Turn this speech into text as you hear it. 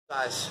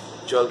Guys,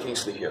 Joel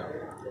Kingsley here.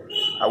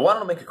 I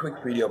wanted to make a quick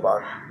video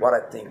about what I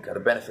think are the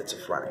benefits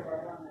of running.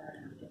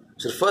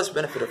 So the first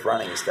benefit of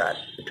running is that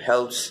it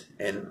helps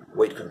in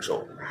weight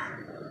control.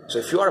 So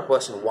if you are a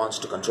person who wants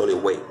to control your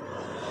weight,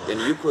 then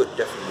you could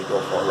definitely go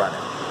for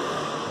running.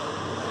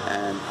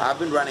 And I've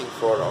been running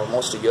for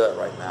almost a year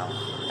right now,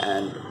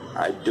 and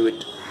I do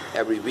it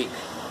every week,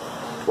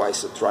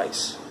 twice or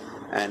thrice.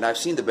 And I've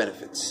seen the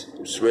benefits.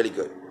 It's really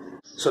good.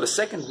 So the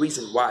second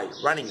reason why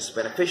running is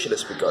beneficial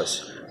is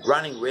because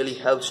running really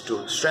helps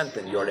to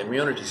strengthen your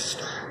immunity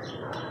system.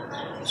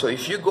 So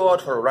if you go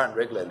out for a run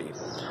regularly,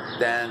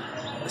 then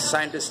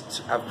scientists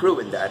have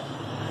proven that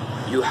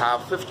you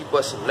have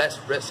 50% less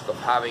risk of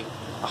having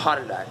a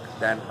heart attack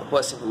than a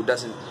person who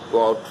doesn't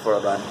go out for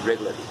a run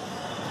regularly.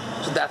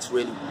 So that's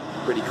really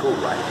pretty cool,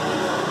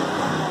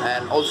 right?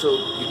 And also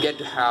you get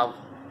to have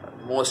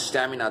more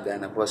stamina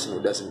than a person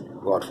who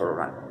doesn't go out for a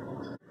run.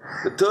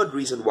 The third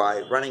reason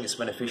why running is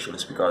beneficial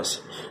is because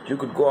you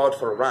could go out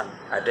for a run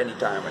at any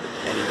time and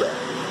anywhere.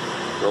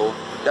 So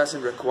it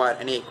doesn't require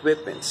any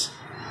equipment.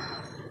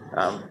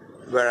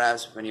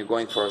 Whereas when you're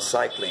going for a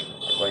cycling,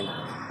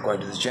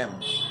 going to the gym,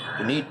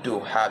 you need to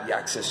have the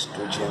access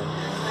to a gym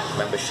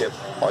membership,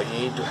 or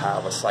you need to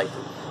have a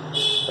cycle.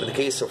 But in the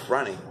case of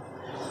running,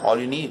 all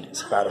you need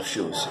is a pair of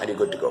shoes and you're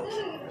good to go.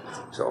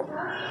 So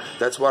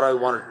that's what I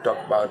wanted to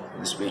talk about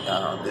in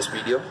this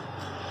video.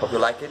 Hope you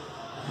like it.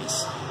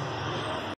 Peace.